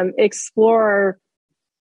explore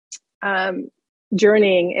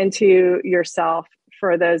journeying into yourself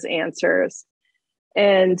for those answers.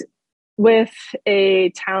 And with a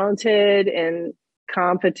talented and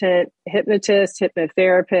competent hypnotist,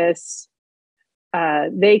 hypnotherapist,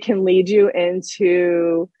 they can lead you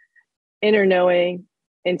into inner knowing,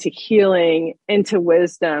 into healing, into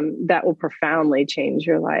wisdom that will profoundly change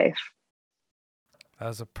your life. That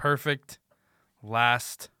was a perfect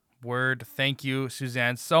last word. Thank you,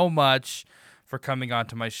 Suzanne, so much for coming on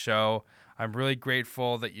to my show. I'm really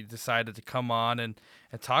grateful that you decided to come on and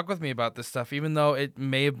talk with me about this stuff, even though it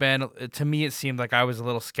may have been, to me, it seemed like I was a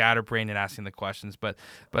little scatterbrained in asking the questions. But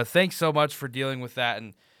thanks so much for dealing with that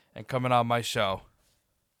and coming on my show.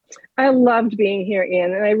 I loved being here,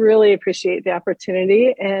 Ian, and I really appreciate the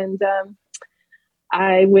opportunity. And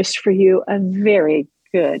I wish for you a very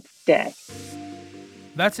good day.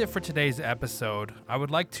 That's it for today's episode. I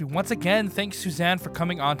would like to once again thank Suzanne for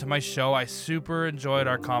coming on to my show. I super enjoyed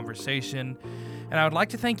our conversation, and I would like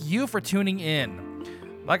to thank you for tuning in.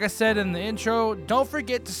 Like I said in the intro, don't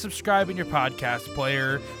forget to subscribe in your podcast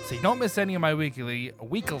player so you don't miss any of my weekly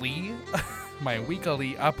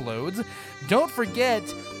uploads. Don't forget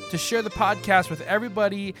to share the podcast with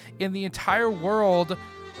everybody in the entire world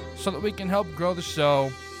so that we can help grow the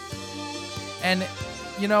show. And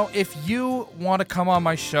you know, if you want to come on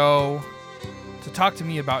my show to talk to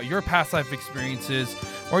me about your past life experiences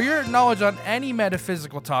or your knowledge on any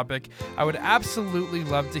metaphysical topic, I would absolutely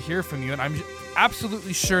love to hear from you. And I'm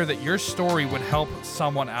absolutely sure that your story would help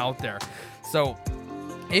someone out there. So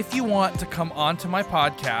if you want to come on to my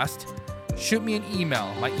podcast, shoot me an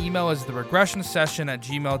email. My email is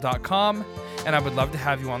theregressionsession@gmail.com, and I would love to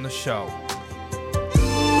have you on the show.